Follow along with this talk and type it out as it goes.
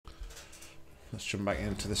Let's jump back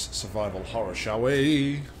into this survival horror, shall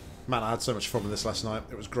we? Man, I had so much fun with this last night.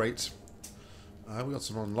 It was great. We got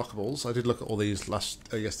some unlockables. I did look at all these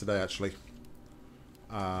yesterday, actually.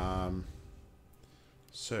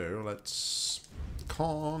 So let's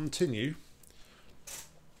continue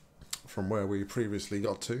from where we previously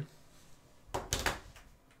got to.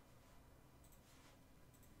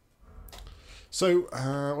 So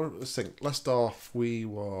let's think. Last off, we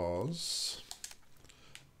was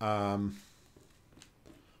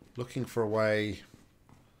looking for a way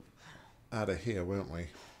out of here, weren't we?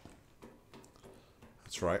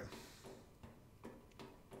 That's right.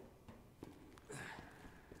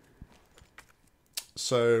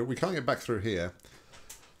 So we can't get back through here.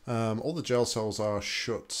 All the jail cells are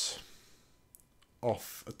shut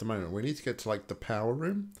off at the moment. We need to get to like the power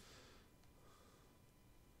room.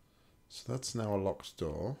 So that's now a locked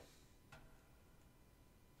door.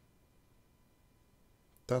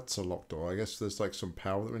 That's a locked door. I guess there's like some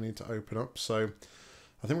power that we need to open up. So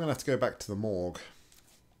I think we're going to have to go back to the morgue.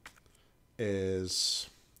 Is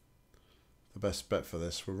the best bet for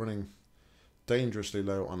this. We're running dangerously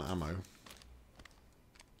low on ammo.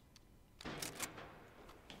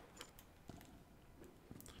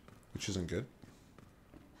 Which isn't good.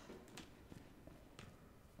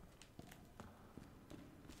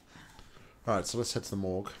 Alright, so let's head to the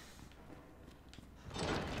morgue.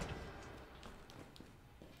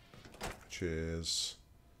 Which is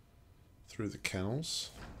through the kennels.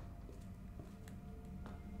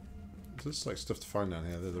 There's like stuff to find down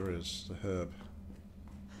here. There is. The herb.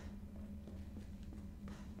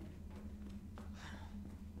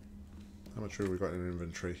 How much room have we got in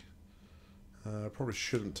inventory? Probably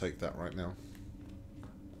shouldn't take that right now.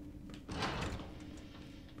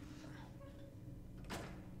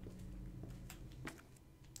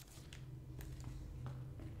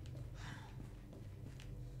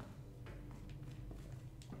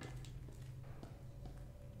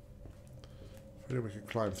 Maybe we could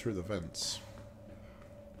climb through the vents.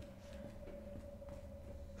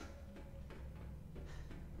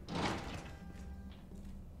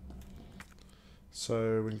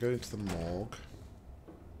 So we can go into the morgue.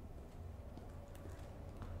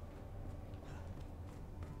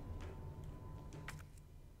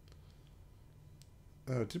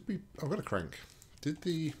 Oh, did we... I've got a crank. Did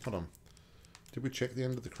the... Hold on. Did we check the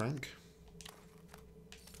end of the crank?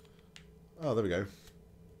 Oh, there we go.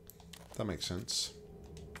 That makes sense.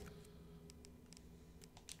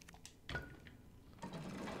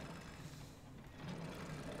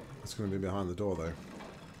 It's going to be behind the door, though.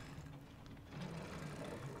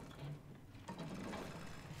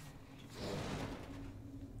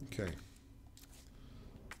 Okay.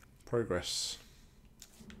 Progress.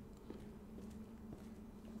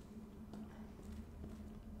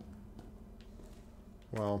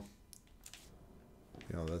 Well,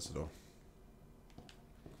 yeah, there's the door.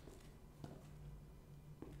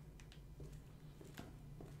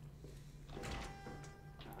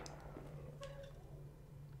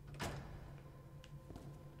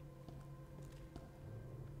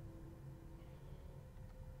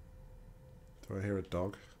 Do I hear a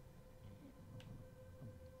dog?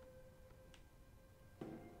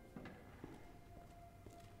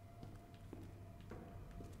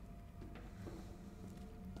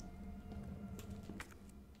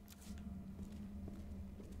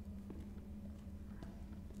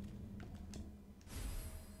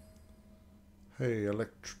 Hey,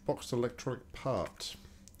 boxed electronic part.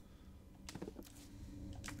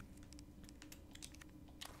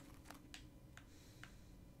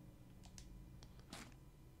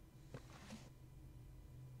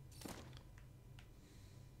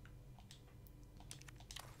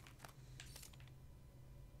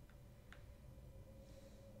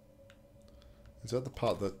 Is that the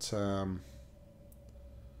part that, I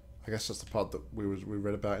guess that's the part that we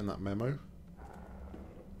read about in that memo?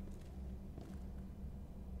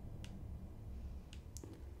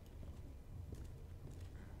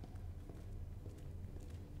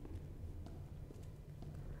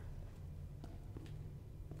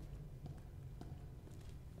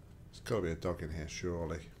 There's got to be a dog in here,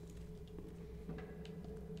 surely.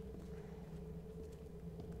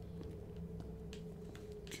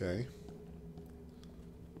 Okay.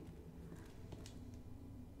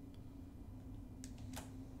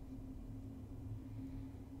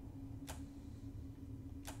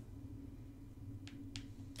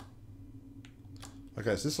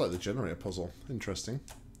 Okay, so this is like the generator puzzle. Interesting.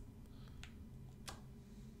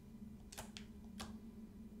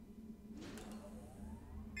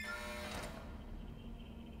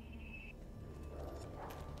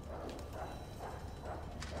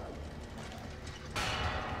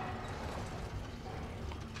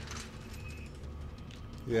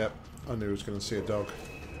 Yep, I knew I was going to see a dog.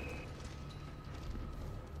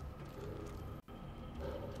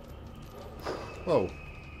 Whoa.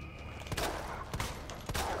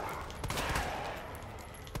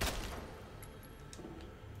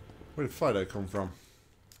 Where did Fido come from?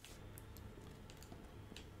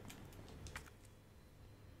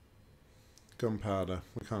 Gunpowder.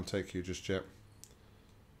 We can't take you just yet.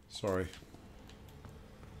 Sorry.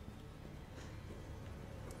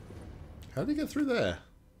 How did he get through there?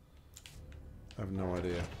 I have no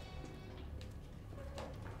idea.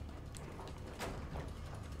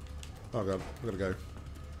 Oh god, we gotta go.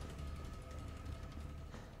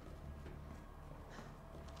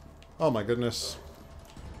 Oh my goodness.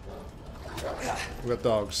 We've got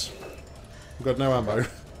dogs. We've got no ammo.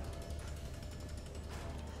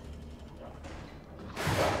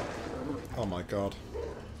 Oh my god.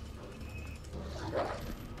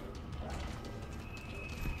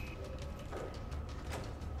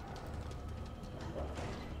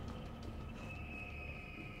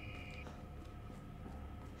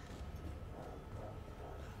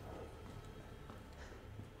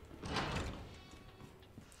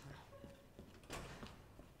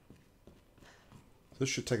 This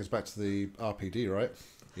should take us back to the RPD, right?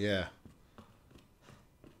 Yeah.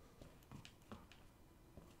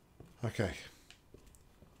 Okay.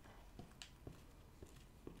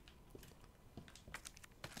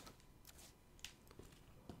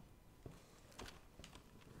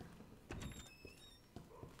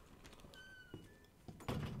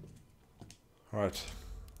 Alright.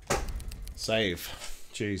 Save.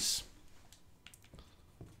 Jeez.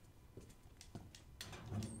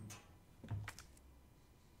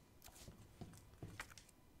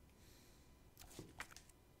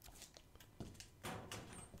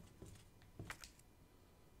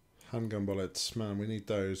 Handgun bullets, man, we need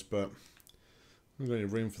those, but we don't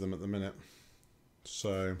have room for them at the minute,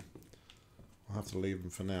 so I'll have to leave them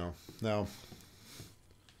for now. Now,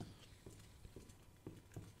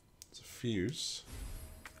 it's a fuse.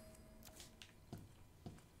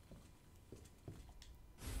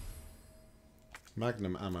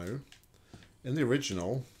 Magnum ammo. In the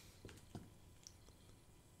original,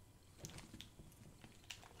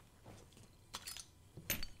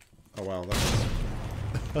 oh wow,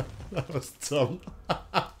 that was dumb.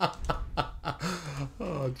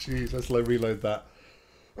 Oh jeez, let's reload that.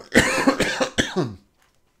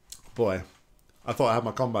 Boy, I thought I had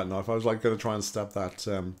my combat knife. I was like going to try and stab that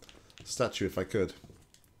statue if I could.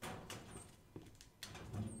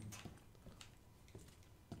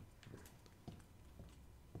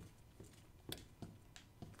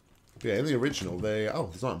 Yeah, in the original, they... Oh,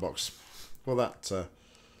 there's an item box. Well,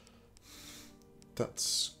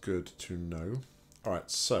 that's good to know. Alright,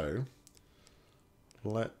 so...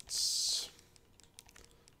 Let's...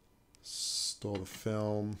 store the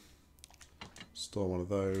film. Store one of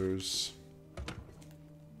those.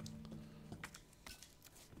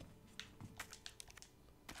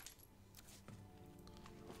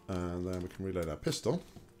 And then we can reload our pistol.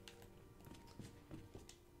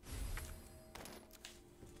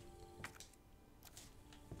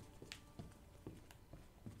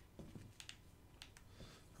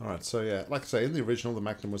 Alright, so yeah, like I say, in the original the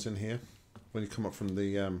Magnum was in here. When you come up from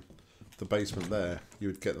the basement there, you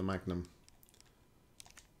would get the Magnum.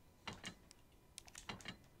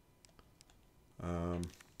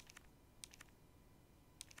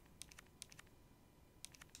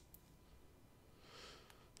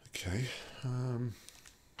 Okay.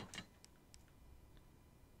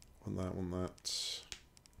 Want that.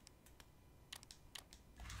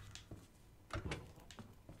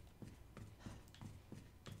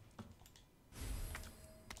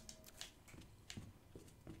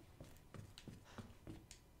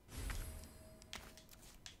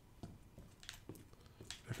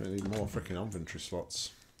 Definitely need more freaking inventory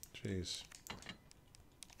slots. Jeez.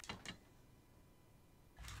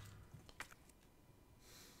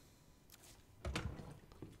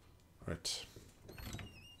 Right.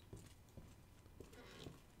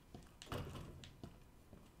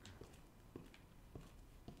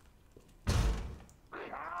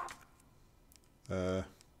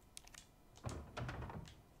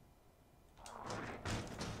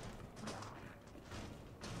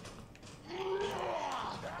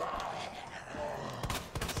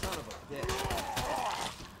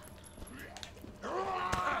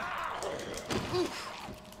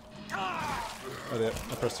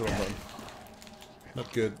 I pressed the wrong button.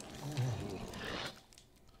 Not good.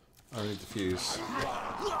 I need the fuse.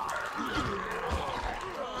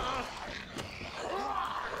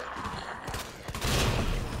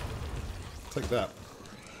 Take that.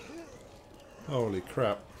 Holy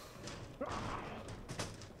crap.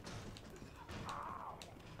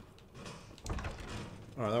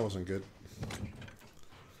 Alright, that wasn't good.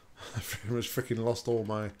 I pretty much freaking lost all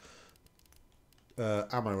my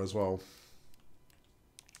ammo as well.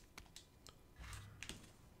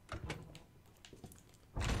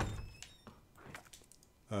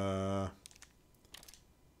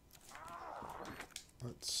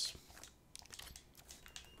 Let's...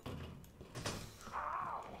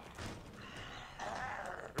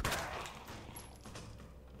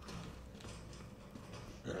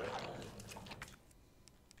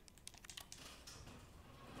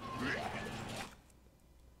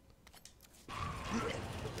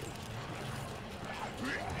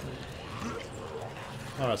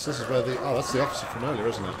 Alright, so this is where the... Oh, that's the officer from earlier,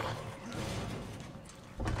 isn't it?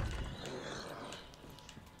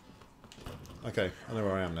 Okay, I know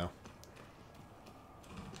where I am now.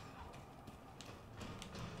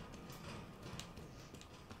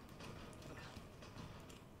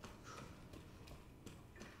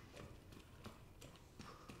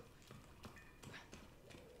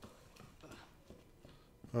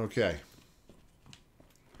 Okay.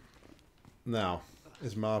 Now,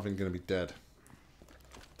 is Marvin going to be dead?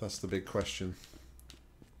 That's the big question.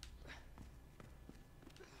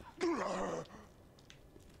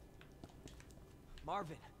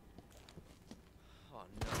 Marvin. Oh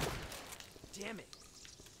no. Damn it.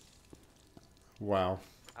 Wow.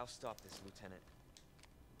 I'll stop this, Lieutenant.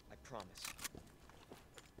 I promise.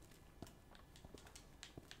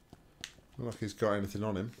 Not like he's got anything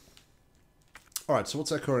on him. Alright, so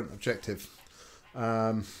what's our current objective?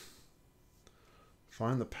 Find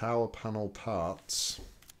the power panel parts.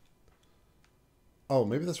 Oh,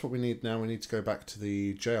 maybe that's what we need now. We need to go back to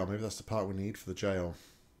the jail. Maybe that's the part we need for the jail.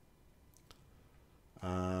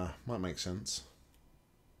 Might make sense.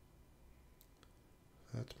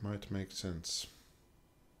 That might make sense.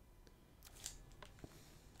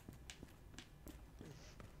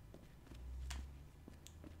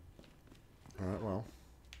 Alright, well.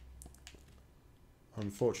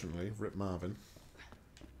 Unfortunately, Rip Marvin.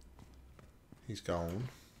 He's gone.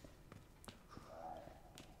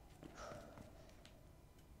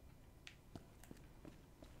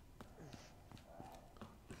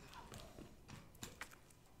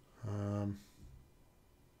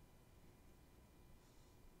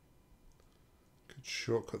 Good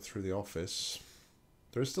shortcut through the office.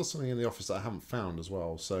 There is still something in the office that I haven't found as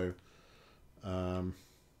well, so... Oh,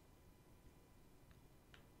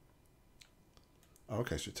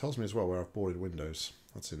 okay, so it tells me as well where I've boarded windows.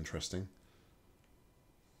 That's interesting.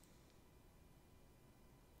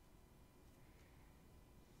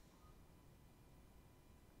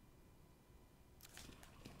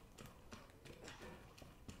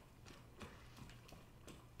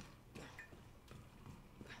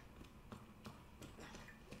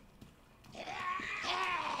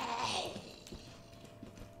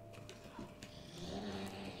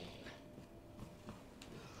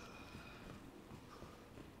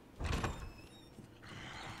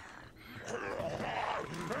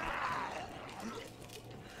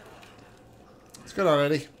 What's going on,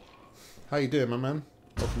 Eddie? How you doing, my man?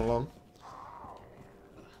 Welcome along.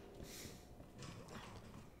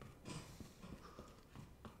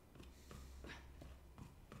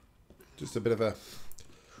 Just a bit of a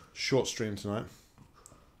short stream tonight.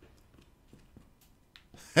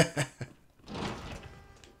 Where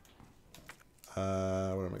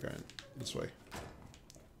am I going? This way.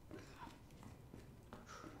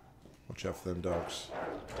 Watch out for them dogs.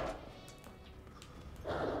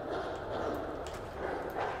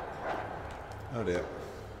 Oh dear.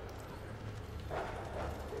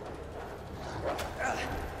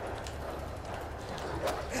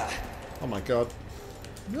 Oh my god.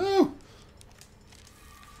 No!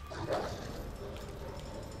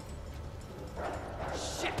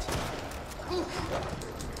 Shit!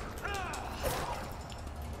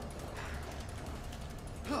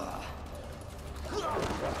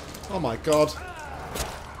 Oh my god.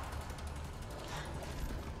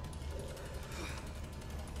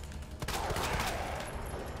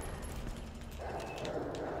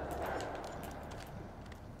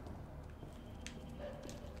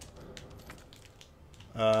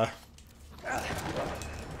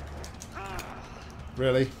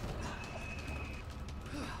 Really?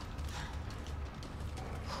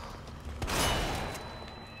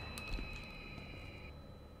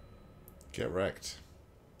 Get wrecked.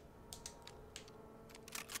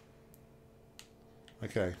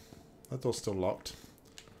 Okay, that door's still locked.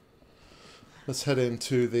 Let's head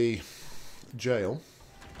into the jail.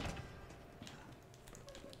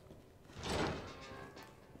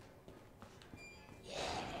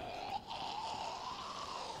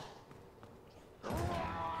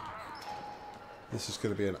 This is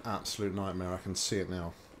going to be an absolute nightmare. I can see it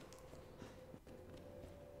now.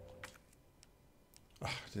 Oh,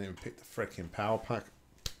 I didn't even pick the freaking power pack.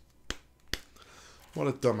 What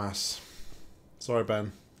a dumbass. Sorry,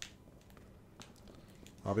 Ben.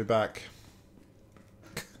 I'll be back.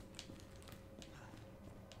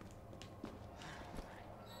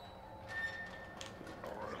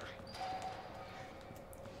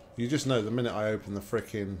 You just know the minute I open the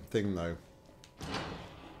freaking thing, though,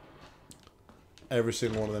 every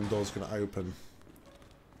single one of them doors is going to open.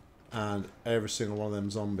 And every single one of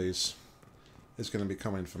them zombies is going to be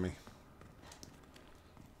coming for me.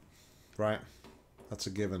 Right? That's a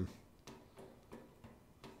given.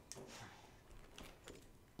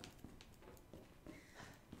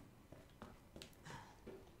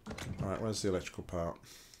 Alright, where's the electrical part?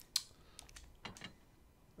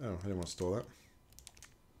 Oh, I didn't want to store that.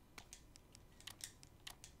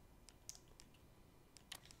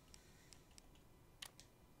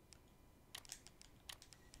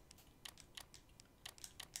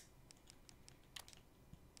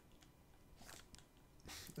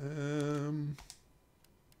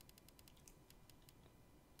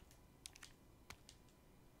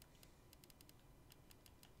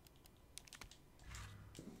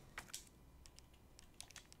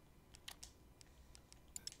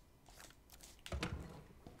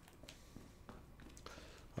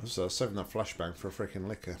 I was saving that flashbang for a freaking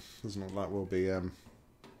liquor. Doesn't look like we'll be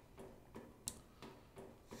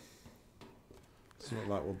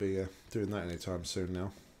doing that anytime soon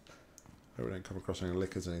now. Hope we don't come across any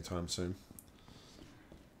liquors anytime soon.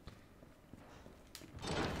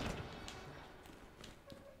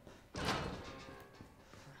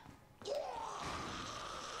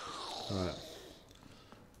 Alright.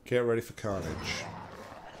 Get ready for carnage.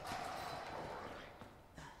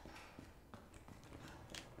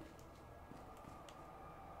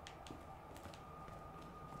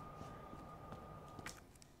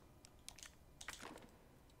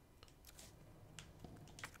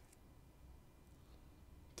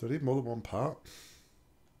 Do I need more than one part?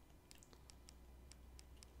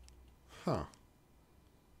 Huh.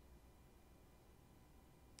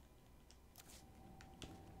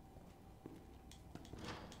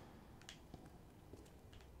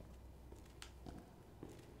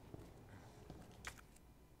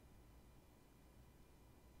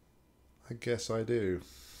 I guess I do.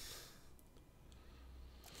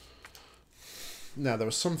 Now, there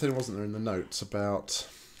was something, wasn't there, in the notes about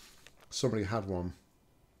somebody had one.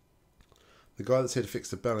 The guy that's here to fix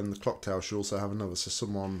the bell in the clock tower should also have another, so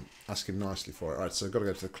someone ask him nicely for it. Alright, so I've got to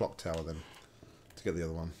go to the clock tower then to get the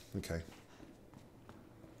other one. Okay.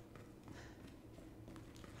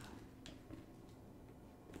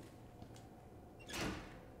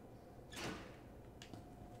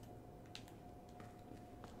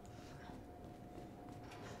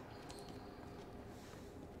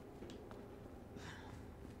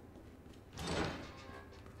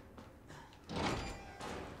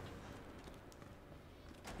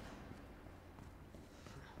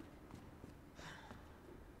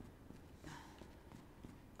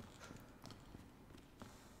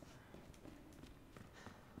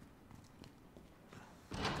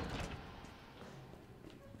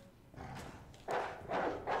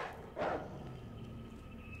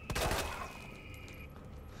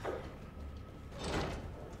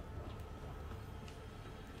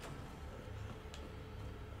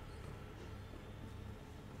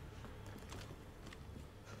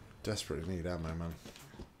 Desperately need ammo, man.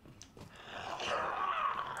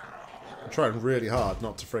 I'm trying really hard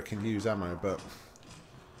not to freaking use ammo, but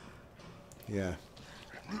yeah.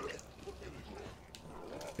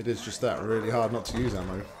 It is just that, really hard not to use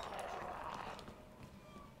ammo.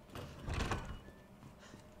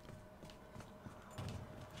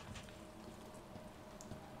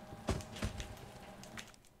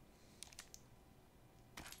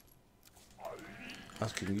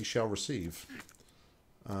 Asking, you shall receive.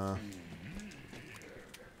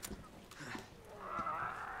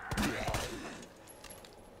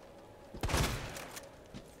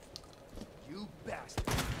 You bastard.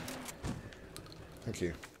 Thank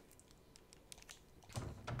you.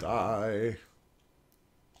 Die.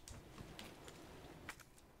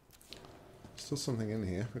 Still something in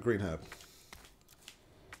here. A green herb.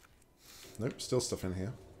 Nope, still stuff in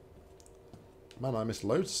here. Man, I missed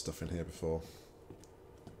loads of stuff in here before.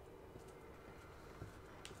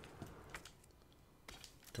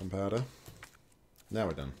 Gunpowder. Now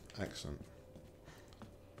we're done. Excellent.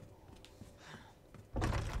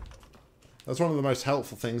 That's one of the most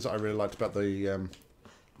helpful things that I really liked about the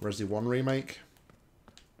Resident 1 remake.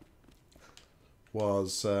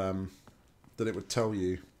 Was that it would tell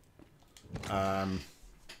you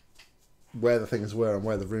where the things were and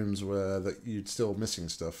where the rooms were that you'd still missing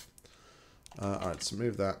stuff. Alright, so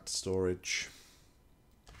move that storage.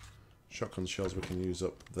 Shotgun shells we can use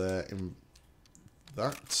up there in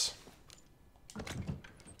that.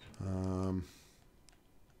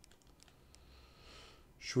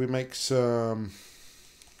 Should we make some...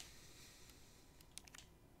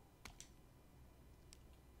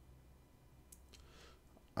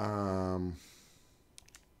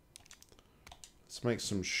 let's make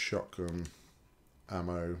some shotgun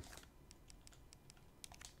ammo.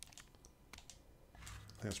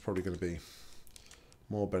 I think that's probably going to be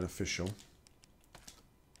more beneficial.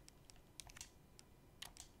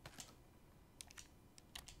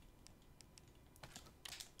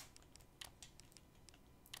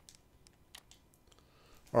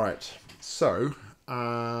 Alright, so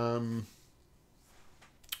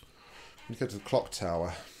we go to the clock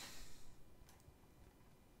tower.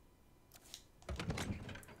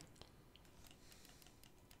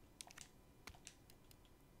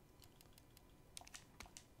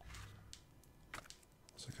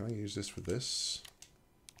 So can I use this with this?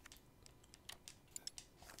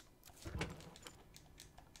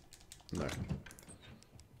 No.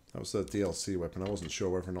 That was the DLC weapon. I wasn't sure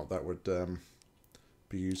whether or not that would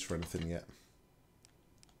be used for anything yet.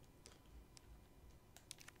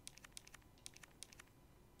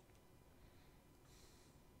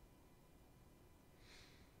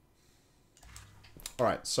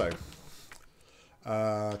 Alright, so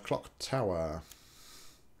clock tower.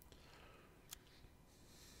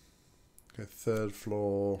 Okay, third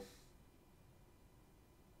floor.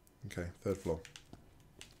 Okay, third floor.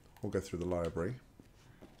 We'll go through the library.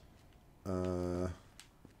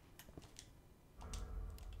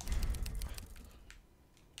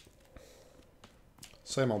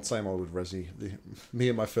 Same old with Resi. Me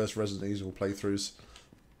and my first Resident Evil playthroughs.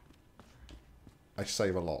 I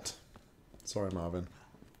save a lot. Sorry, Marvin.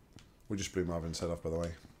 We just blew Marvin's head off, by the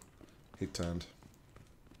way. He turned.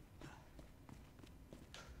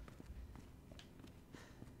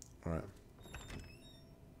 Alright.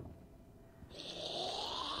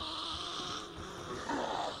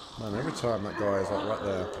 Man, every time that guy is like right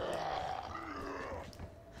there.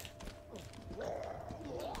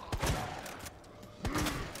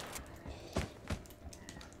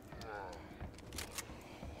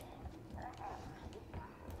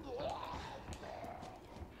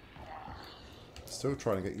 Still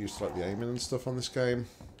trying to get used to like the aiming and stuff on this game.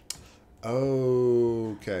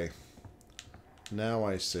 Okay. Now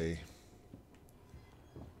I see.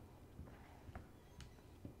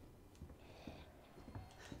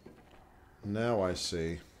 Now I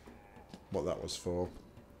see what that was for.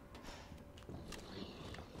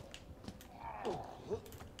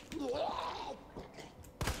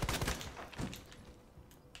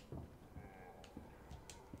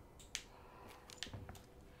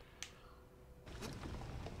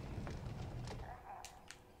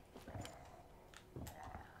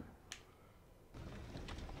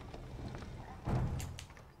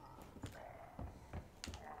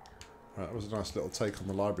 Right, that was a nice little take on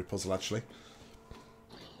the library puzzle, actually.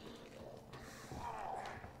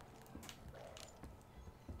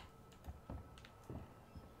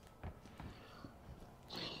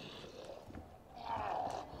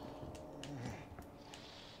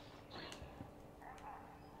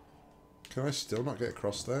 Can I still not get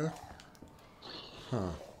across there?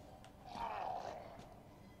 Huh.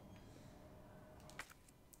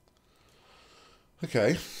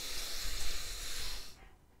 Okay.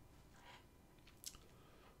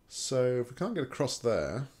 So, if we can't get across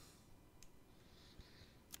there...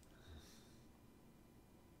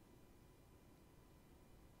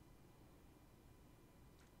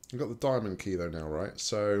 We've got the diamond key though now, right?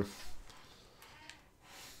 So...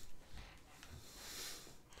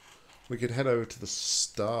 we could head over to the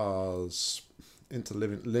stars, into the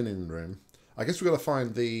linen room. I guess we've got to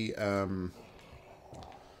find the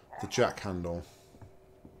jack handle.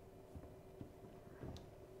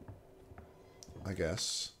 I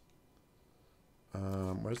guess.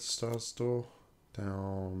 Where's the stars door?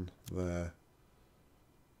 Down there.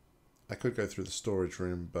 I could go through the storage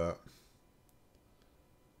room, but...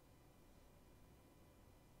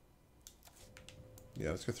 yeah,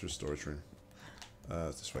 let's go through the storage room.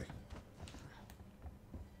 It's this way.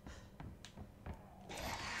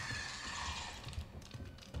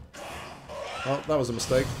 Oh, that was a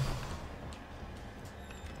mistake.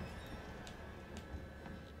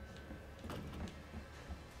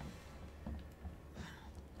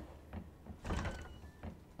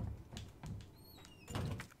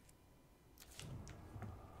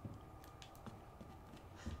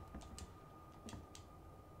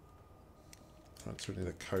 Right, so we need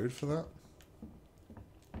a code for that.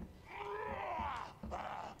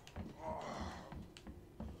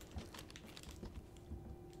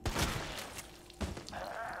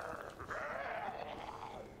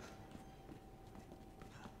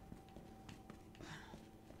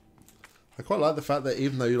 I quite like the fact that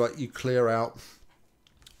even though you clear out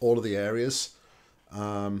all of the areas,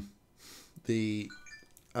 the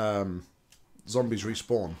zombies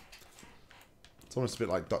respawn. It's almost a bit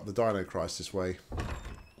like the Dino Crisis way.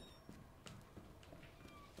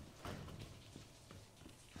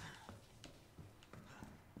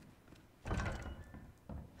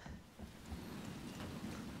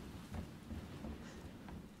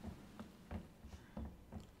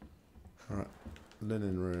 Alright,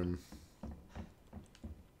 linen room.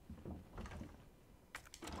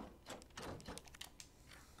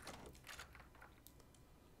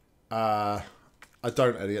 I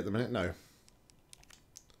don't, Eddie, at the minute, no.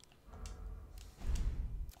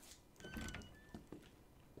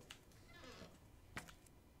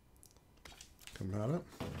 Come about it.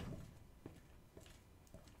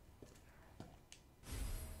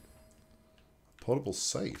 Portable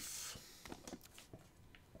safe.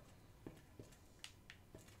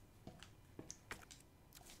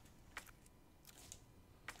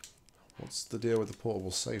 What's the deal with the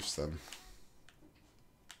portable safes then?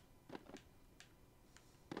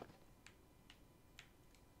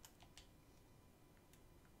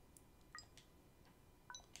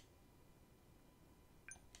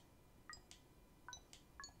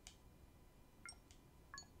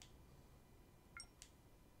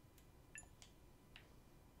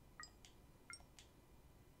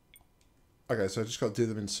 Okay, so I just got to do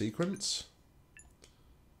them in sequence.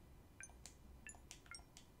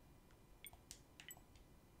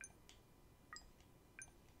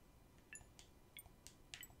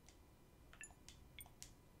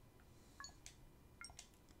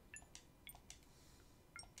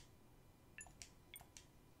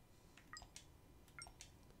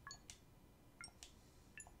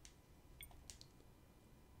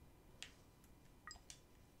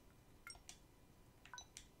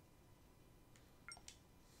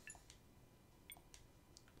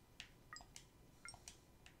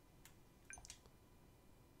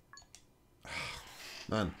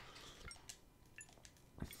 Man.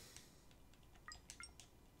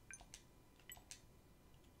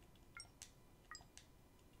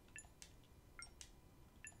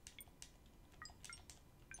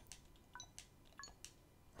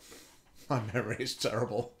 My memory is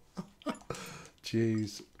terrible.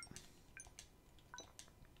 Jeez.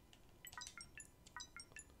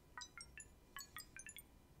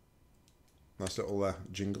 Nice little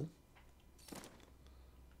jingle.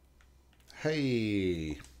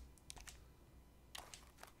 Hey!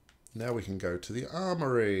 Now we can go to the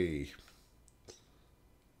armory.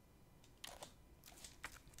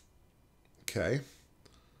 Okay.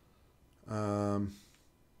 Not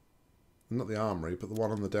the armory, but the one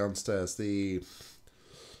on the downstairs, the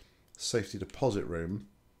safety deposit room.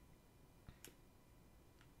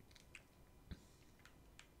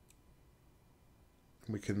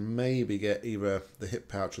 We can maybe get either the hip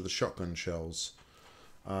pouch or the shotgun shells.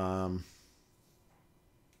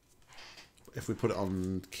 If we put it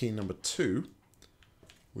on key number 2,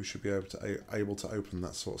 we should be able to open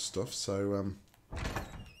that sort of stuff. So,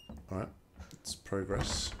 all right, let's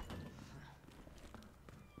progress.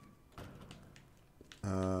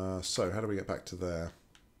 So, how do we get back to there?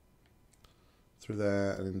 Through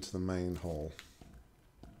there and into the main hall.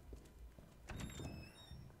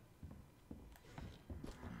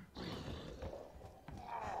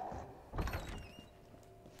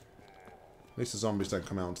 At least the zombies don't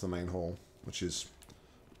come out into the main hall, which is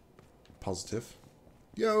positive.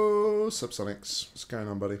 Yo, Subsonics. What's going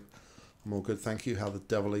on, buddy? I'm all good, thank you. How the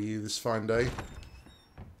devil are you this fine day?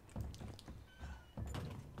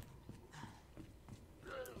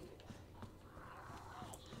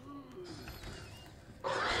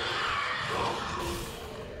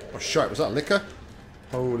 Oh, shite. Was that liquor?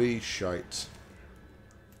 Holy shite.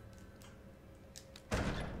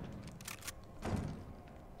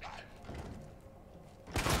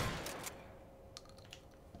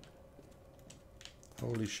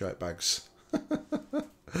 Holy shite bags.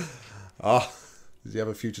 Ah, did you have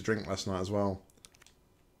a few to drink last night as well?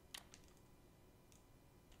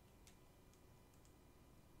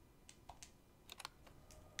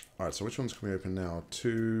 Alright, so which ones can we open now?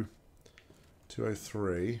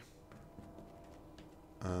 203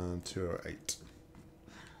 and 208.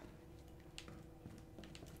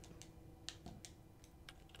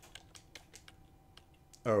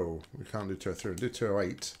 Oh, we can't do 203. We'll do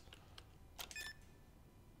 208.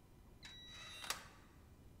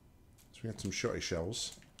 we get some shotty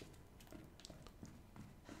shells.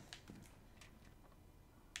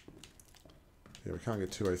 Yeah, we can't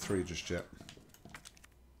get 203 just yet.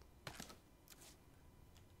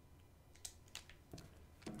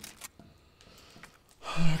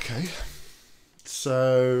 Okay.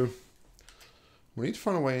 So we need to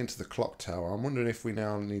find a way into the clock tower. I'm wondering if we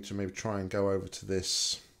now need to maybe try and go over to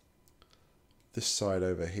this side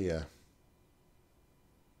over here.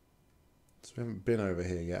 So we haven't been over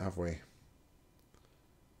here yet, have we?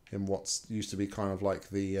 In what's used to be kind of like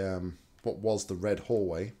the what was the red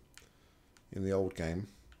hallway in the old game.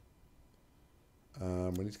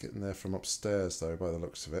 We need to get in there from upstairs though, by the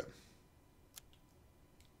looks of it.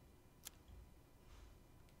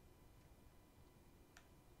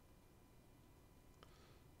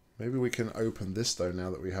 Maybe we can open this though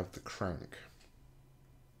now that we have the crank.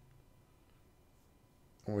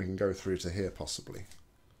 Or we can go through to here possibly.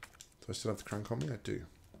 Do I still have the crank on me? I do.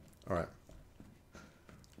 Alright.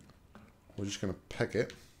 We're just going to peg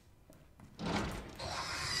it.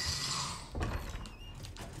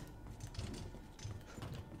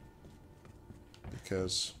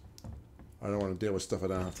 Because I don't want to deal with stuff I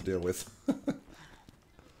don't have to deal with.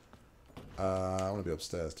 I want to be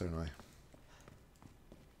upstairs, don't I?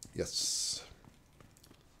 Yes.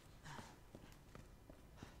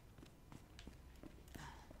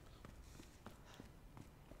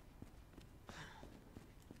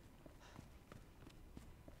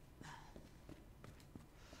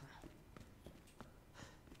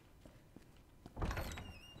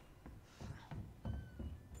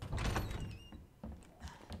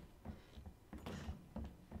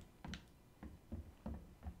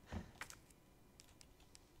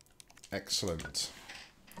 Excellent.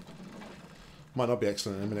 Might not be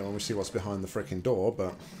excellent in a minute when we see what's behind the freaking door,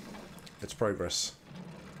 but it's progress.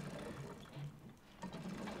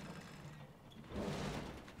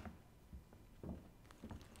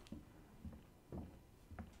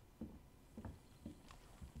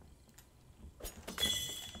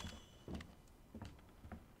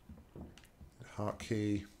 Heart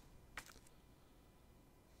key.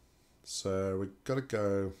 So we've got to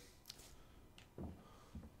go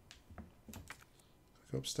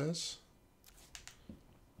upstairs.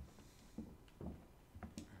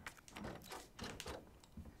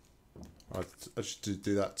 I should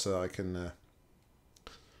do that so I can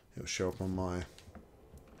it'll show up on my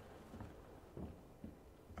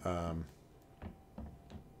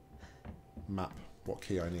map what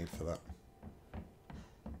key I need for that.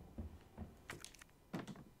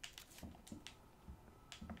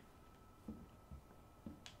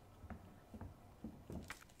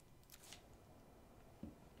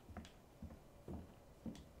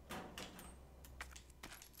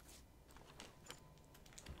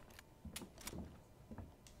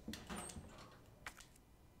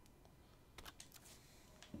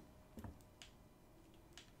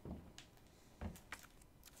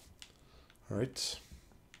 Alright,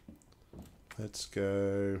 let's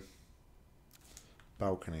go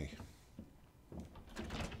balcony.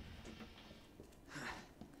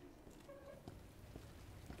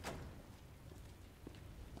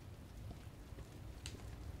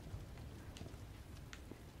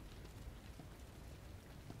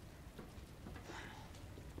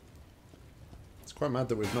 It's quite mad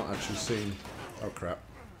that we've not actually seen... Oh crap.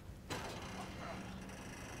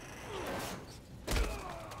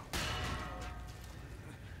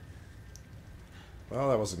 Well,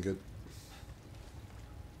 that wasn't good.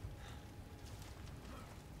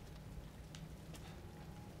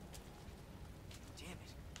 Damn it.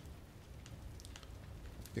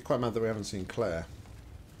 You're quite mad that we haven't seen Claire.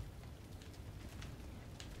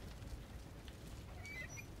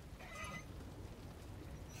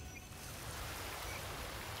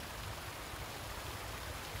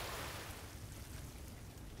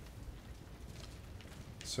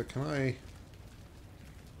 So can I...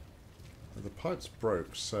 The pipe's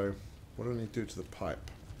broke, so what do I need to do to the pipe?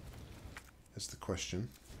 Is the question.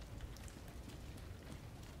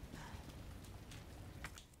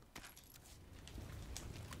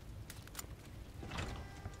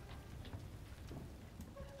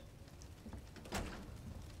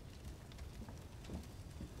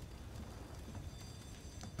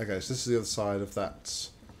 Okay, so this is the other side of that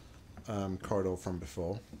corridor from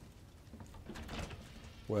before,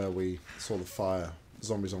 where we saw the fire.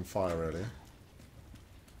 Zombies on fire earlier.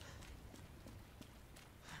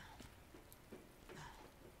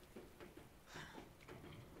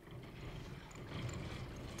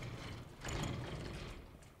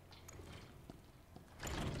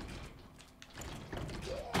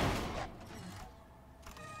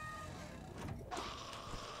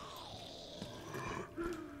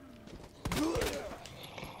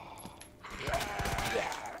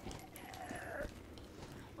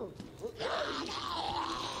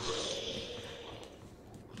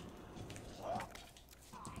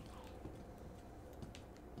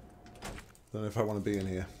 Don't know if I want to be in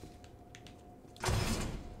here.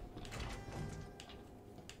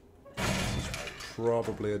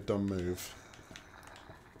 Probably a dumb move.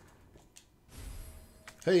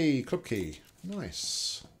 Hey, club key.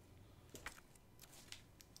 Nice.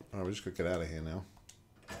 Alright, we just got to get out of here now.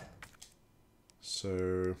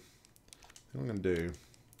 So, what I'm going to do, I'm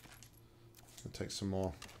going to take some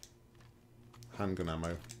more handgun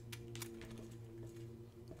ammo.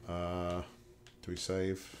 Do we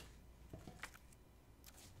save?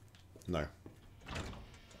 No.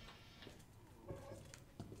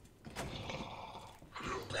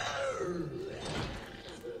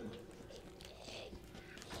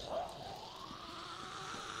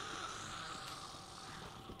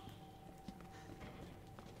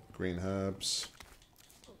 Green herbs.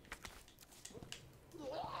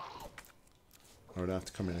 I would have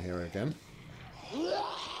to come in here again.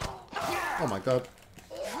 Oh my god.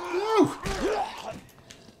 No!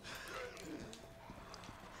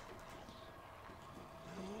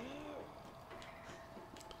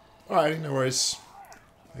 Alrighty, no worries.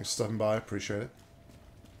 Thanks for stopping by, appreciate it.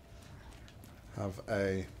 Have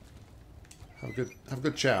a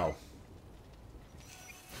good chow.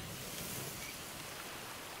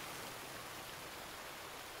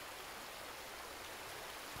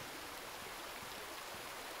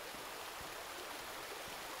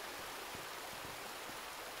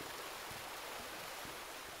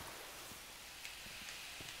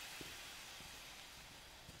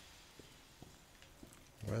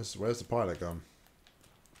 Where's the pilot gone?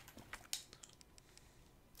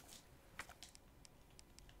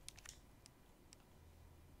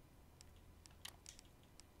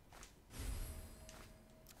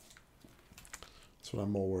 That's what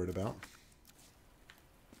I'm more worried about.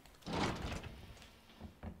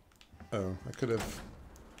 Oh, I could have...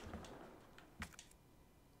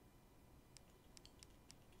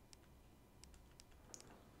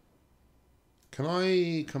 Can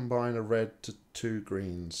I combine a red to 2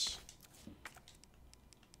 greens?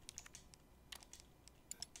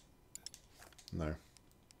 No. That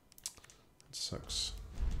sucks.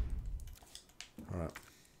 Alright.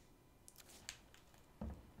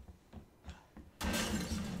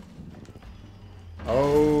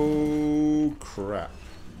 Oh, crap.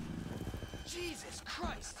 Jesus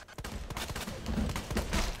Christ!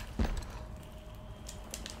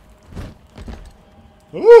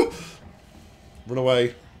 Ooh! Run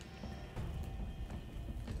away.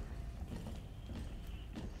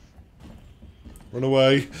 Run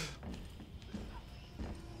away.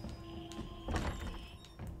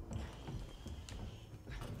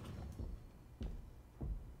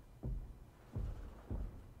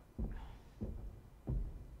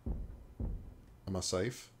 Am I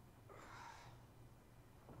safe?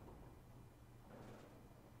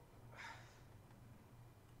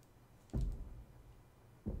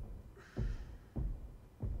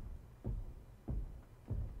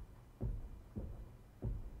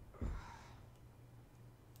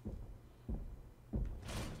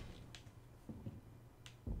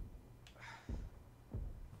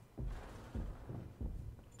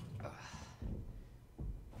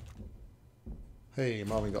 Hey,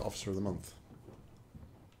 Marvin got Officer of the Month.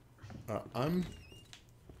 I'm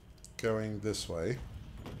going this way.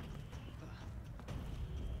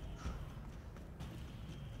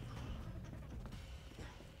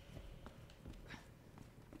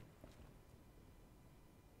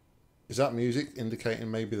 Is that music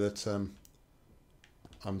indicating maybe that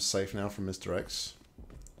I'm safe now from Mr. X?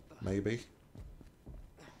 Maybe.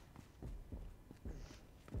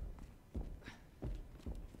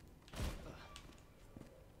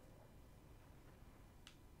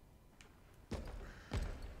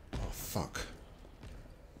 Fuck.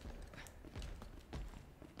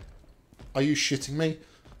 Are you shitting me?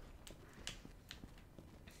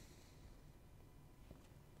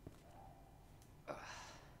 I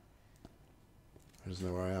just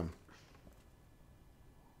know where I am.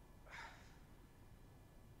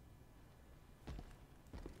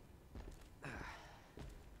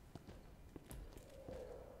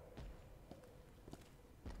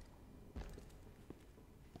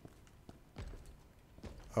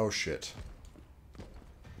 Oh shit.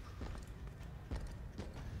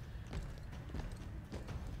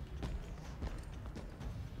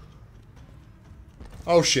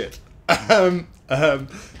 Oh shit.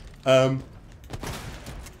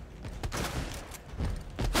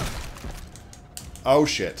 Oh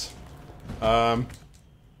shit. Help.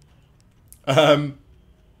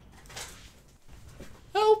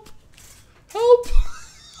 Help.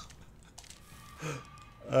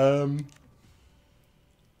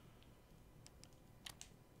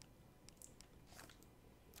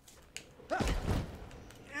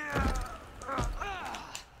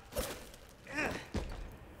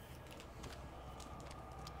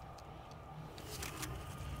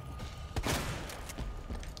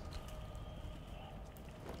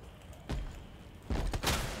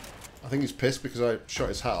 think he's pissed because I shot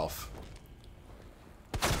his hat off.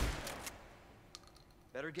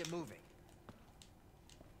 Better get moving.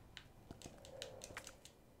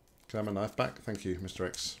 Can I have my knife back? Thank you, Mr.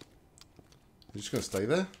 X. You're just going to stay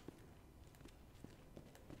there?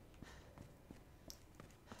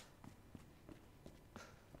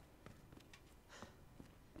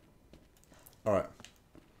 Alright.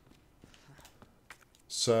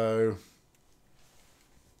 So...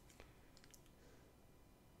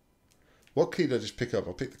 what key did I just pick up?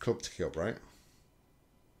 I'll pick the club key up, right?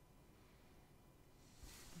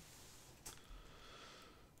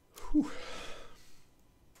 Whew.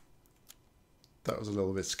 That was a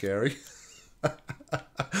little bit scary.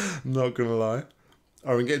 Not gonna lie.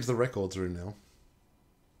 Oh, we can get into the records room now.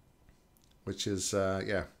 Which is,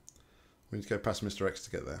 yeah. We need to go past Mr. X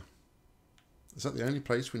to get there. Is that the only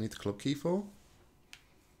place we need the club key for?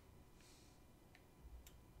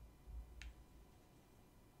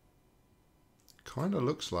 Kind of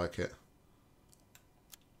looks like it.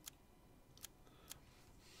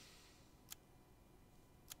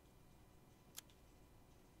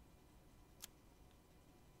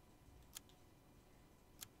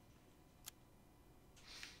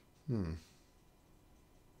 Do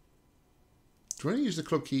we only use the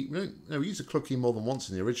club key? No, we used the club key more than once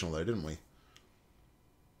in the original though, didn't we?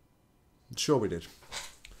 I'm sure we did.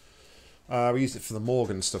 We used it for the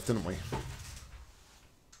morgue and stuff, didn't we?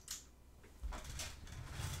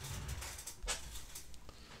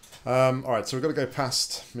 Alright, so we've got to go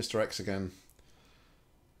past Mr. X again.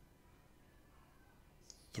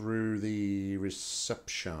 Through the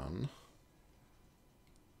reception.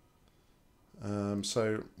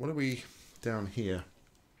 So, what are we down here?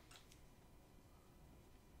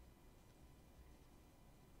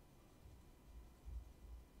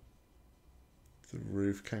 The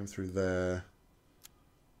roof came through there.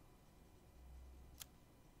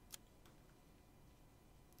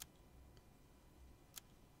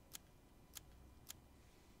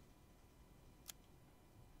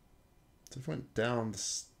 So if we went down the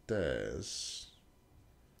stairs,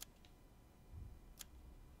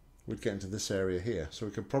 we'd get into this area here. So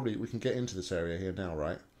we can get into this area here now,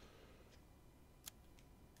 right?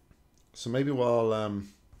 So maybe while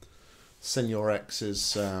Senor X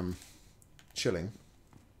is chilling.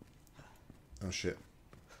 Oh shit.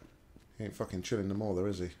 He ain't fucking chilling no more though,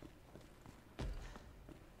 is he?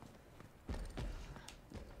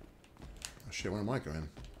 Oh shit, where am I going?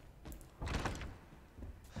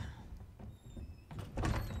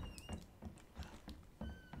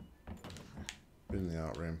 In the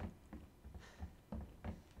art room.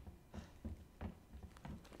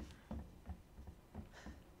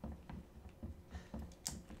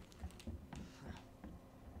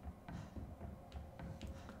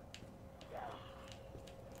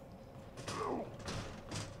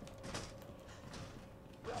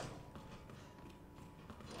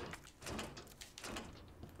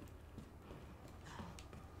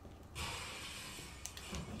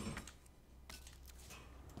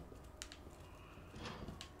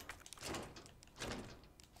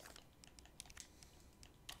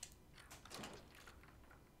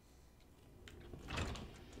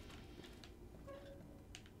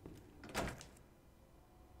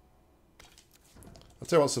 I'll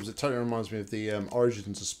tell you what, Subs, it totally reminds me of the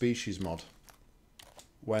Origins of Species mod.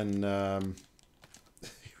 When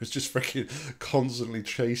he was just freaking constantly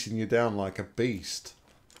chasing you down like a beast.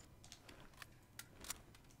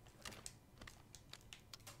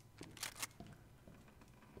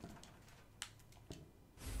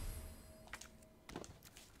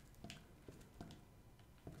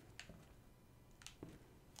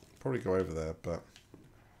 Probably go over there, but...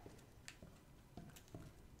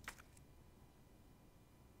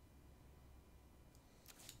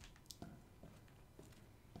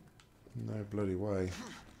 no bloody way.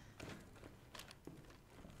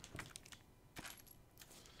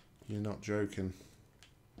 You're not joking.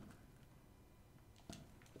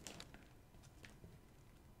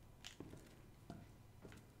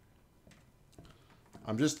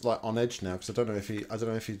 I'm just like on edge now because I don't know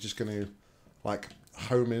if he's just going to like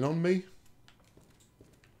home in on me.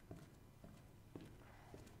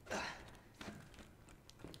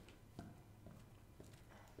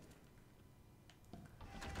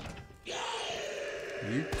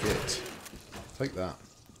 You git. Take that.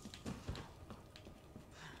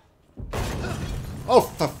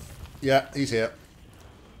 Oh, yeah, he's here.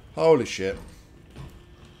 Holy shit.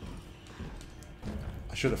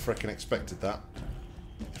 I should have frickin' expected that,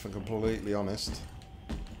 if I'm completely honest.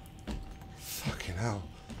 Fucking hell.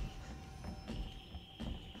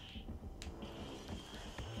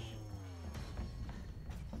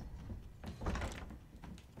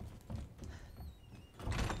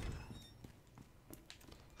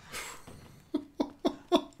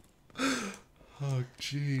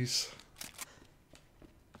 jeez.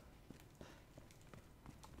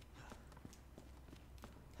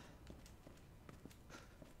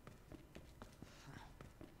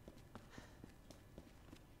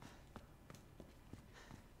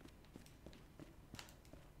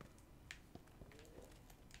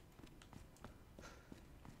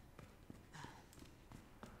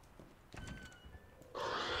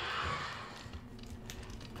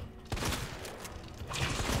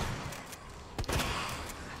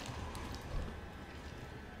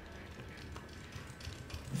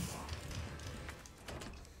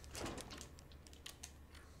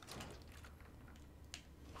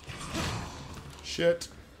 Shit.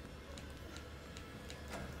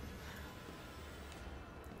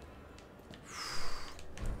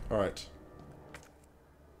 Alright.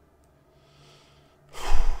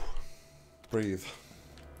 Breathe.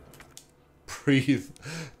 Breathe.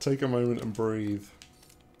 Take a moment and breathe.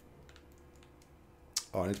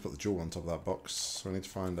 Oh, I need to put the jewel on top of that box. So I need to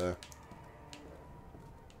find a...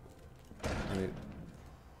 I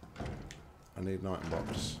need an item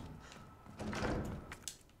box.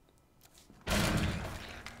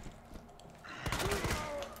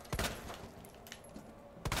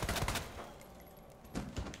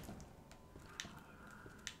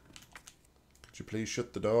 Could you please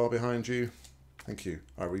shut the door behind you? Thank you.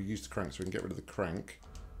 Alright, we used the crank so we can get rid of the crank.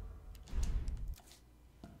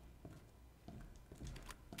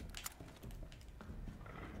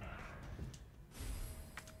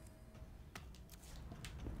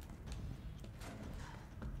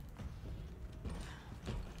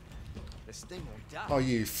 This thing won't die. Are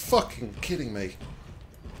you fucking kidding me?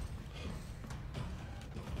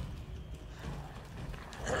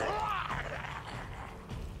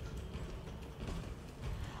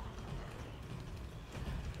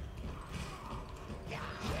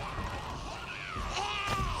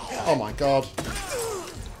 Oh my god.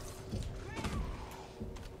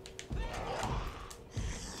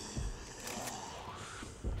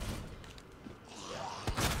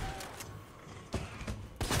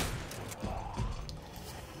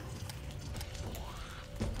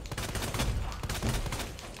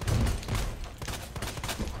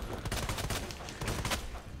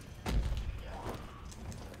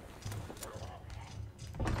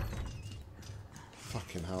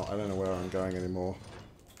 Fucking hell, I don't know where I'm going anymore.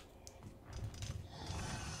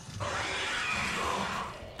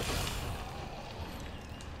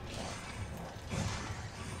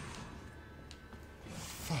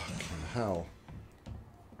 Hell.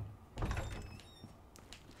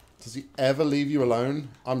 Does he ever leave you alone?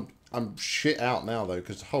 I'm shit out now though,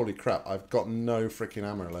 because holy crap, I've got no freaking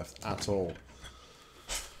ammo left at all.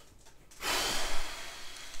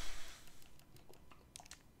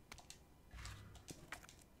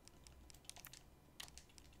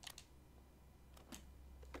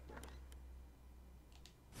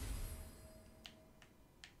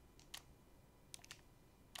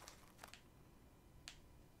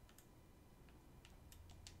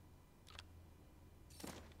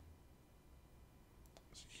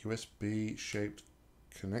 USB shaped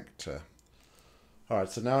connector. Alright,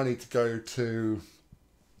 so now I need to go to...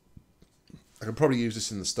 I can probably use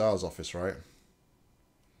this in the STARS office, right?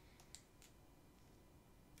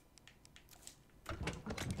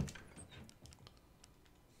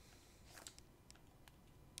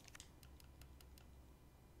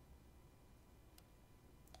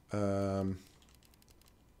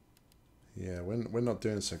 Yeah, we're not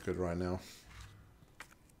doing so good right now.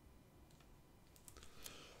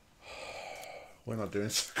 We're not doing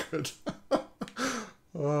so good.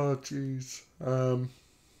 Oh, jeez.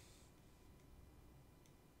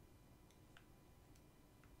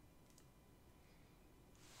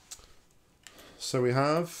 So we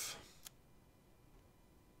have...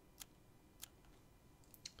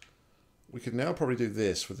 We could now probably do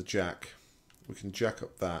this with the jack. We can jack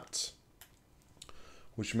up that,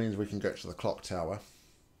 which means we can get to the clock tower.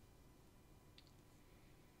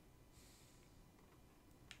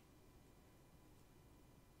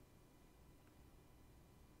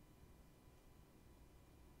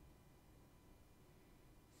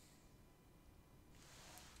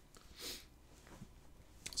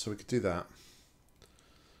 So we could do that.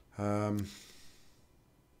 Yeah,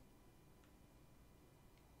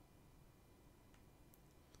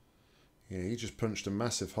 he just punched a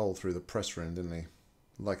massive hole through the press ring, didn't he?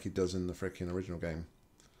 Like he does in the freaking original game.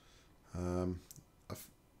 I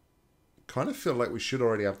kind of feel like we should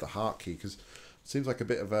already have the heart key, because it seems like a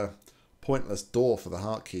bit of a pointless door for the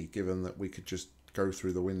heart key, given that we could just go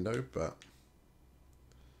through the window, but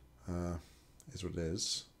is what it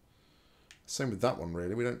is. Same with that one,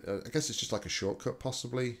 really. We don't. I guess it's just like a shortcut,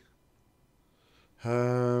 possibly.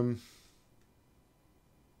 Um,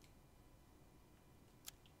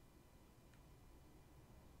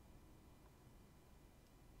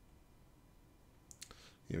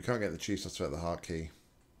 yeah, we can't get the chief suspect the heart key.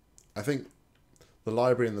 I think the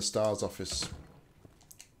library and the STARS office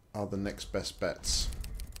are the next best bets.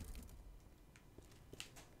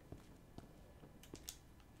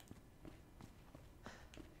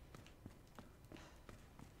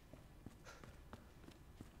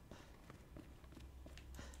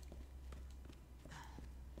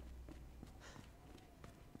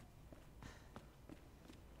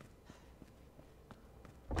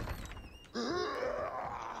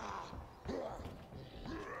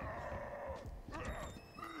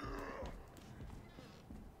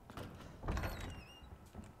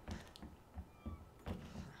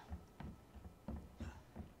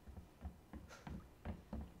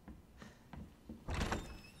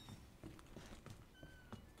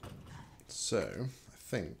 So, I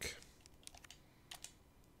think...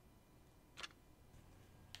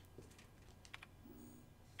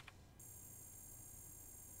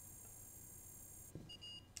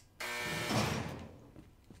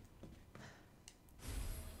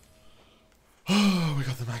 Oh, we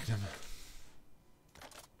got the Magnum.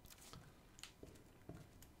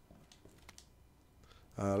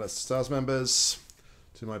 Let's STARS members.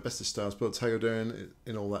 To my bestest STARS builds. How you doing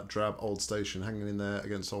in all that drab old station, hanging in there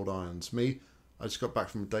against old irons? Me? I just got back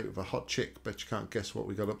from a date with a hot chick. Bet you can't guess what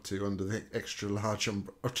we got up to under the extra large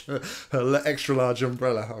extra large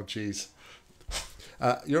umbrella. Oh, jeez.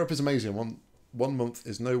 Europe is amazing. One month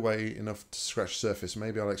is no way enough to scratch the surface.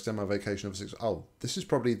 Maybe I'll extend my vacation over 6. Oh, this is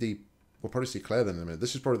probably the... We'll probably see Claire then in a minute.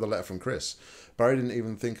 This is probably the letter from Chris. Barry didn't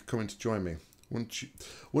even think of coming to join me.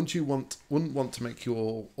 Wouldn't want to make you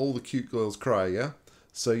all the cute girls cry, yeah?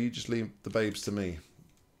 So you just leave the babes to me.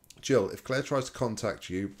 Jill, if Claire tries to contact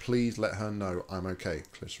you, please let her know I'm okay.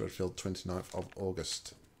 Claire Redfield, 29th of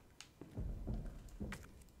August.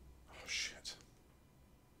 Oh, shit.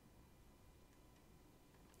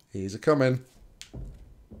 He's a-coming.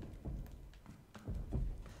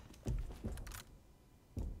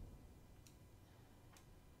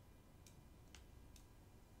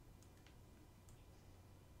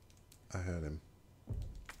 I heard him.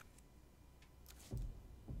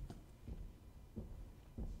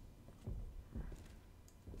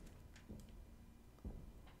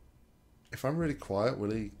 If I'm really quiet, will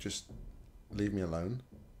he just leave me alone?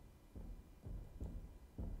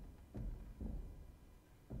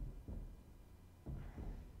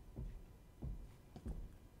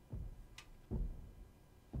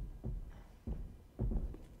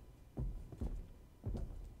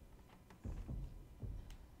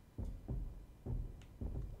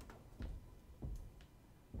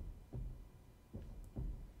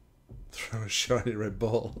 Throw a shiny red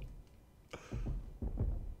ball.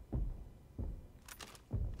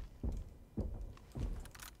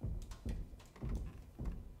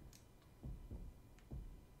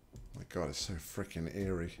 My God, it's so freaking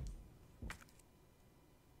eerie.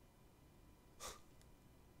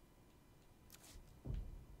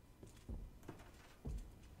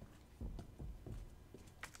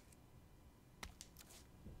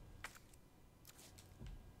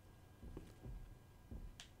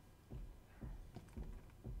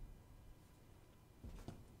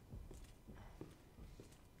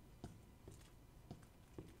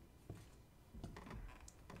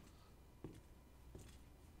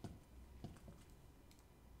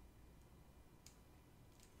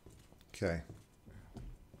 Okay.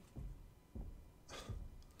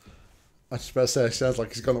 I was just about to say, it sounds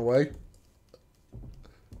like he's gone away.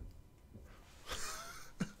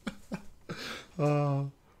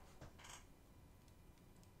 Oh.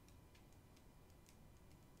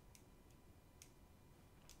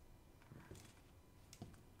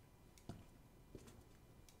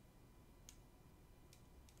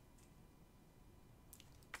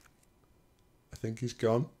 I think he's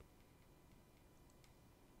gone.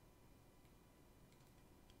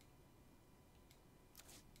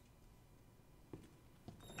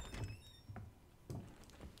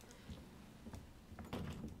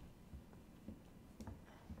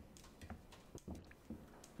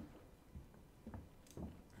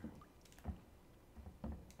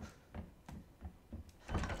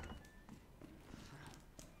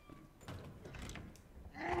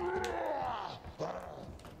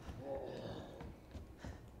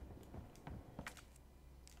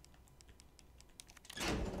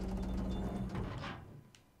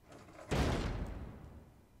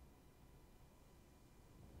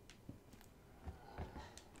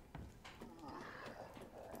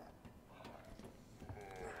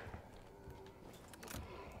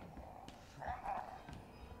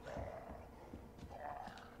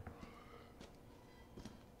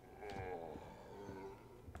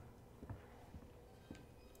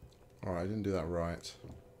 Alright, I didn't do that right.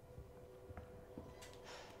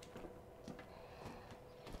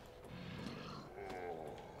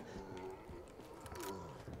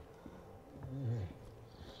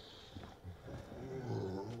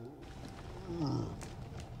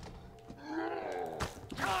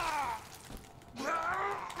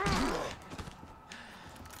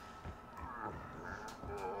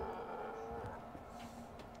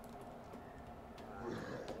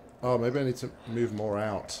 Oh, maybe I need to move more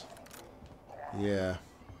out. Yeah.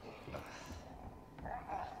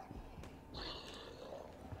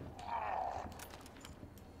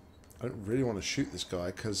 I don't really want to shoot this guy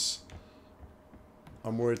because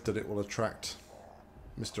I'm worried that it will attract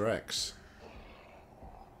Mr. X.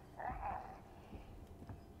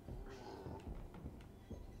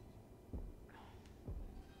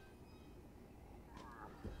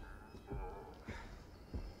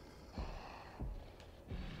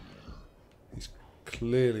 He's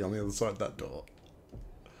clearly on the other side of that door.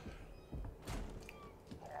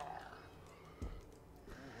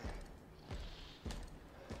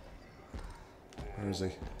 Where is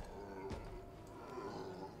he?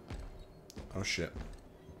 Oh shit.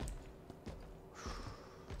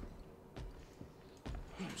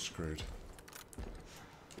 I'm screwed.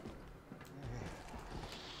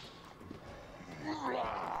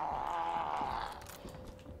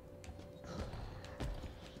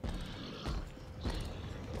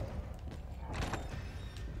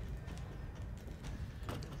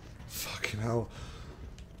 Fucking hell.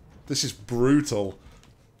 This is brutal.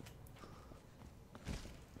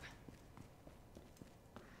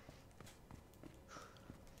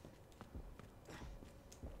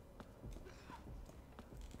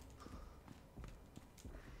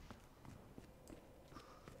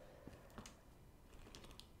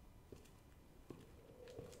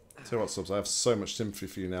 Tell you what, Subs, I have so much sympathy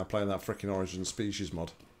for you now playing that freaking Origin Species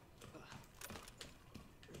mod.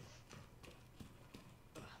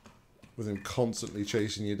 With him constantly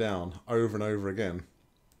chasing you down over and over again.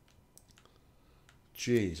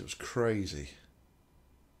 Jeez, it was crazy.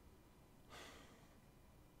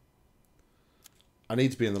 I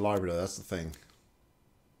need to be in the library though, that's the thing.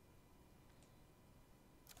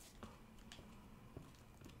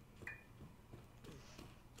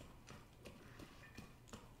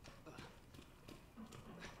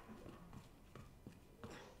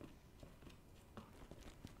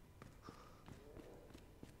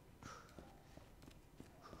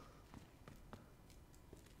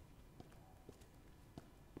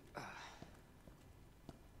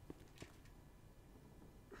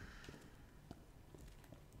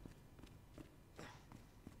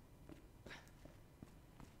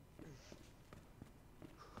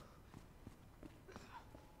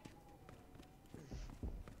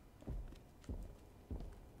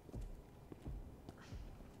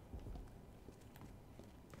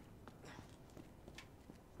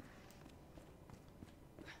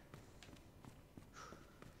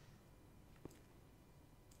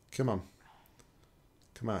 Come on.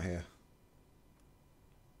 Come out here.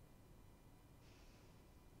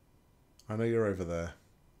 I know you're over there.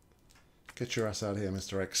 Get your ass out here,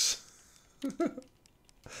 Mr. X.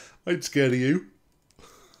 I ain't scared of you.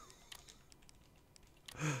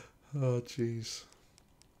 Oh, jeez.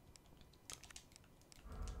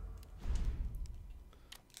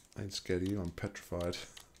 I ain't scared of you, I'm petrified.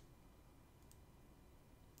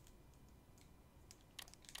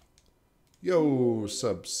 Yo,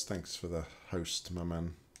 Subs. Thanks for the host, my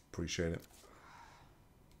man. Appreciate it.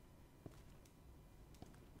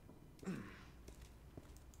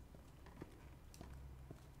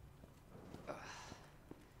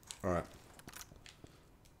 Alright.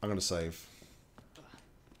 I'm going to save.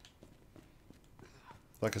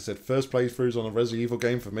 Like I said, first playthroughs on a Resident Evil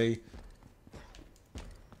game for me.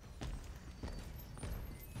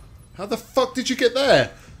 How the fuck did you get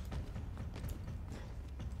there?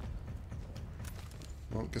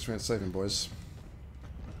 Well, guess we ain't saving, boys.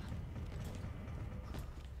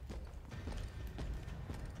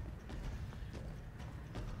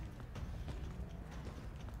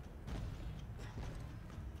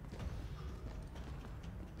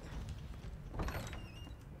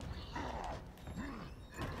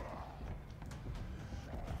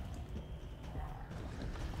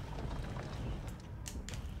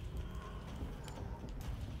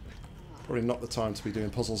 Probably not the time to be doing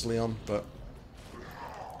puzzles, Leon, but...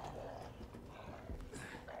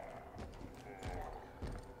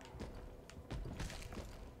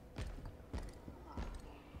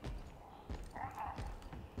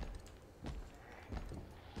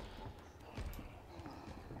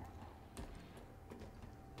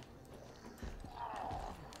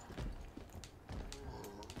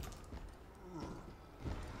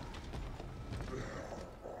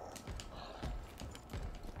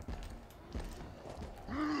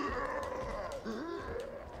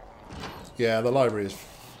 Yeah, the library is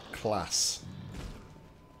class.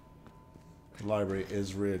 The library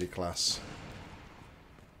is really class.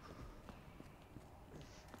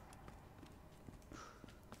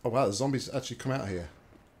 Oh wow, the zombies actually come out here.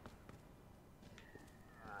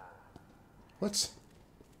 What?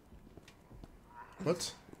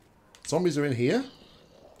 What? Zombies are in here?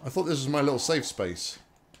 I thought this was my little safe space.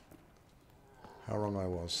 How wrong I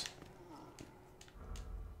was.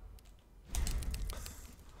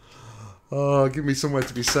 Oh, give me somewhere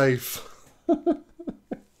to be safe.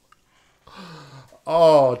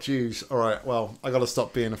 Oh, jeez. Alright, well, I gotta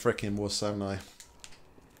stop being a frickin' wuss, haven't I?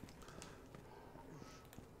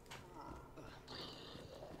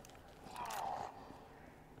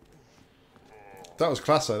 That was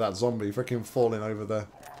class though, that zombie freaking falling over there.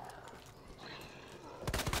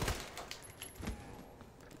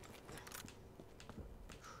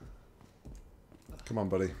 Come on,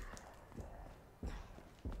 buddy.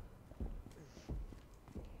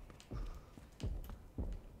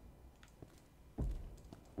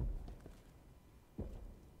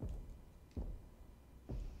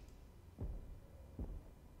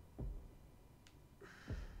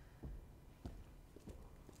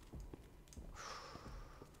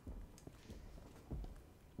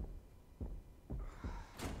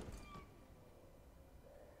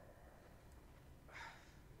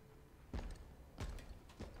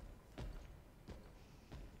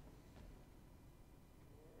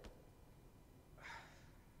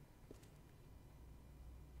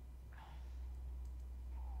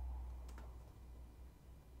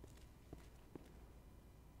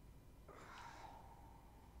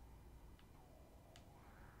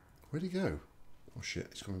 Where'd he go? Oh shit,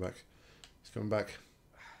 he's coming back. He's coming back.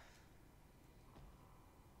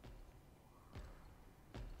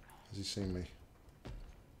 Has he seen me?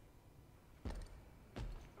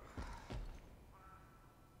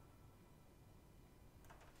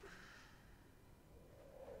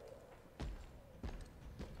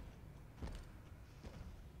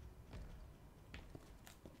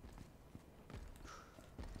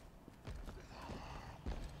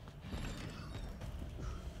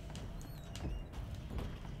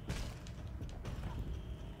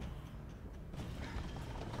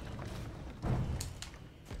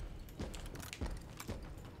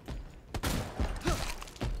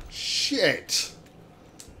 Shit!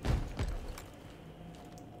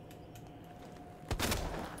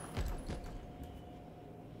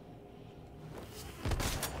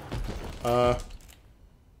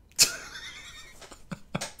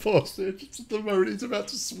 Paused it just at the moment he's about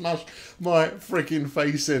to smash my freaking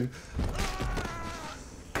face in.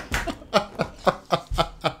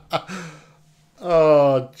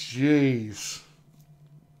 Oh, jeez.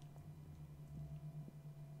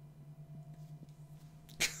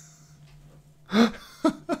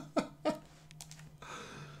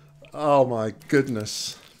 Oh my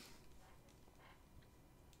goodness.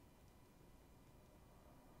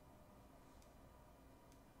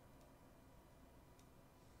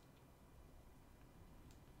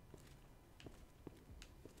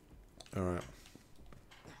 All right.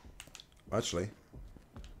 Actually.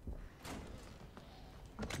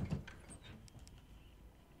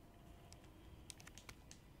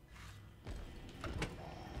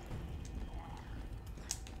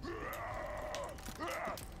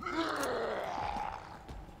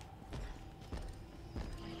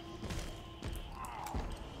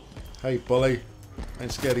 Hey, bully.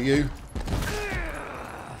 Ain't scared of you.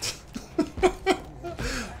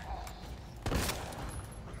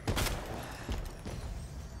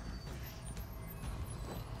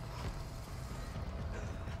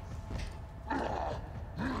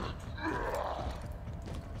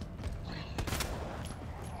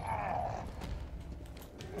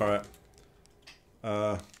 Alright.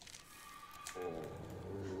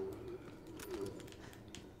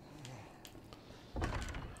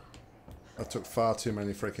 I took far too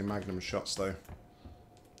many freaking magnum shots though.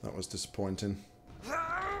 That was disappointing.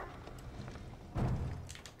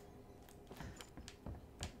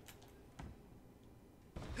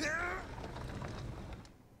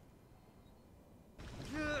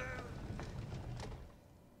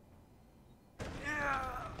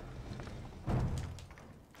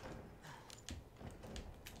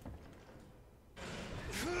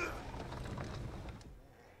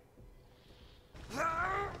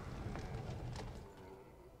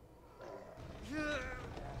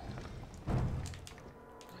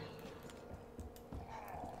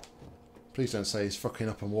 Please don't say he's fucking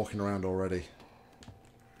up and walking around already.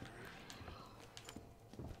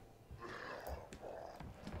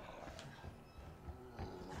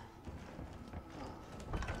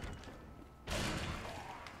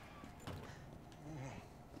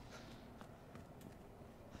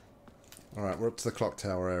 Alright, we're up to the clock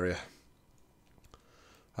tower area.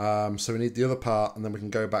 So we need the other part, and then we can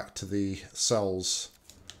go back to the cells.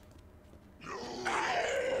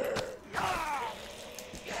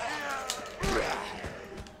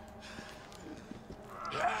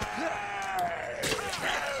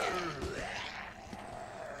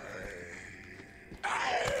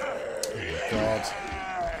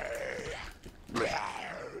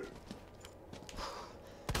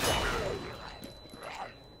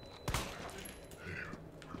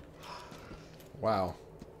 Wow.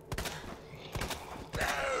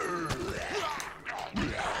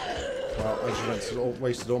 Well, I just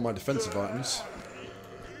wasted all my defensive items.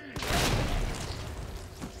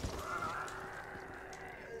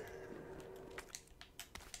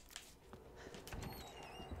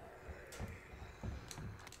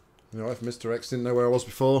 You know, if Mr. X didn't know where I was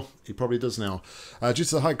before, he probably does now. Due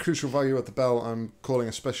to the high crucial value at the bell, I'm calling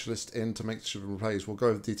a specialist in to make sure it plays. We'll go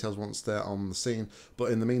over the details once they're on the scene,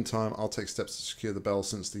 but in the meantime, I'll take steps to secure the bell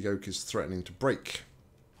since the yoke is threatening to break.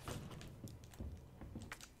 I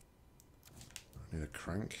need a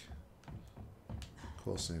crank. Of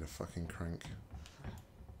course I need a fucking crank.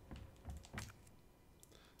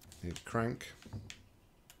 Need a crank.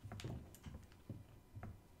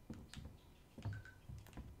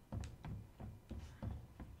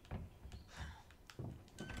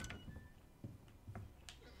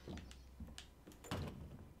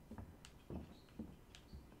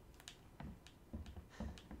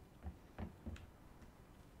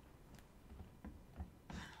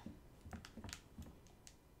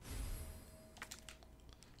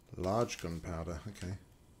 Large gunpowder, okay.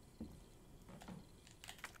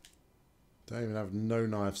 Don't even have no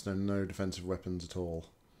knives, no defensive weapons at all.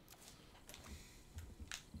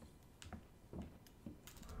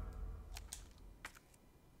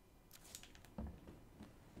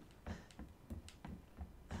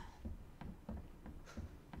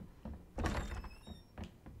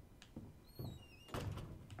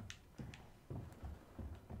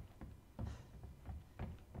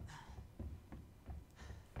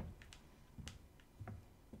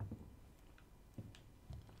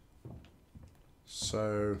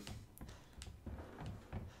 So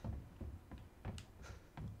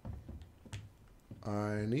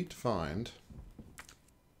I need to find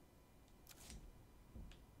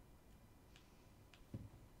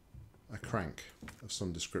a crank of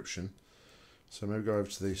some description. So maybe go over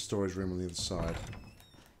to the storage room on the other side.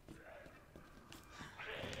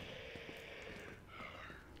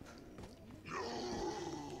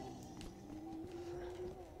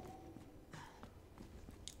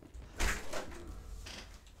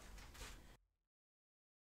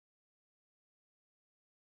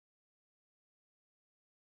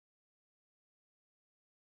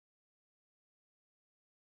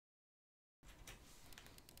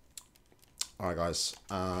 Alright guys,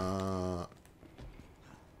 I'm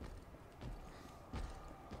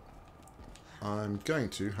going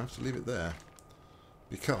to have to leave it there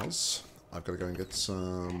because I've got to go and get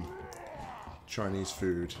some Chinese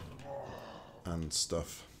food and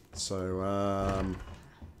stuff. So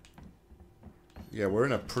yeah, we're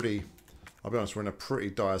in a pretty, I'll be honest, we're in a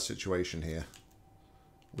pretty dire situation here.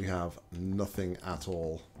 We have nothing at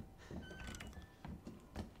all.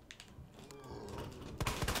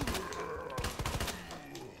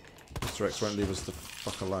 Mr. X won't leave us the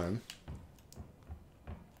fuck alone.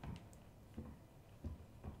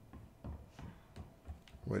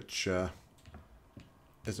 Which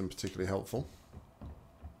isn't particularly helpful.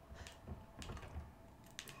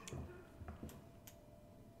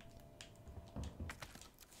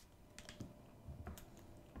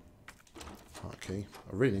 Heart key.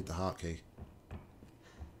 I really need the heart key.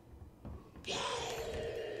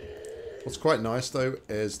 What's quite nice though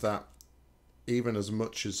is that even as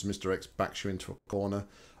much as Mr. X backs you into a corner,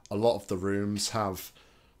 a lot of the rooms have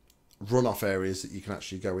run-off areas that you can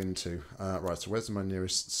actually go into. Right, so where's my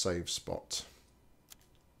nearest save spot?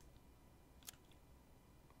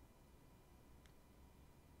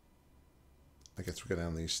 I guess we go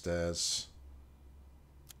down these stairs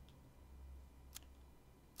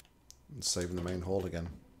and save in the main hall again.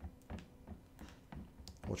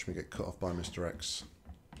 Watch me get cut off by Mr. X.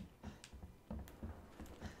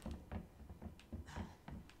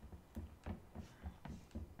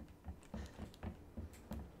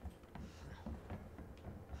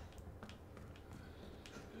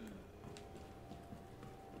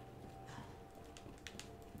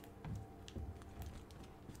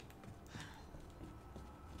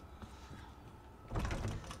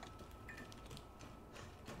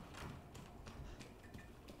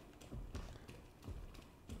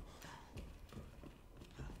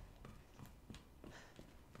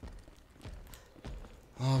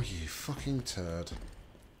 Oh, you fucking turd.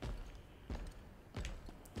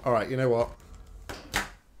 Alright, you know what?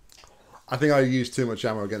 I think I used too much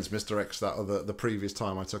ammo against Mr. X the previous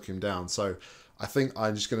time I took him down. So I think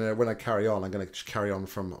I'm just going to, when I carry on, I'm going to carry on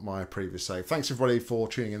from my previous save. Thanks everybody for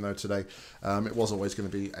tuning in though today. It was always going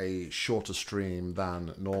to be a shorter stream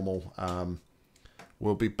than normal.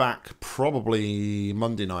 We'll be back probably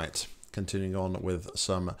Monday night, continuing on with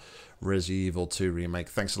some Resident Evil 2 Remake.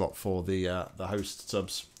 Thanks a lot for the host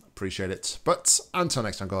subs. Appreciate it. But until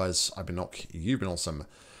next time, guys, I've been Nock. You've been awesome.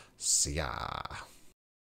 See ya.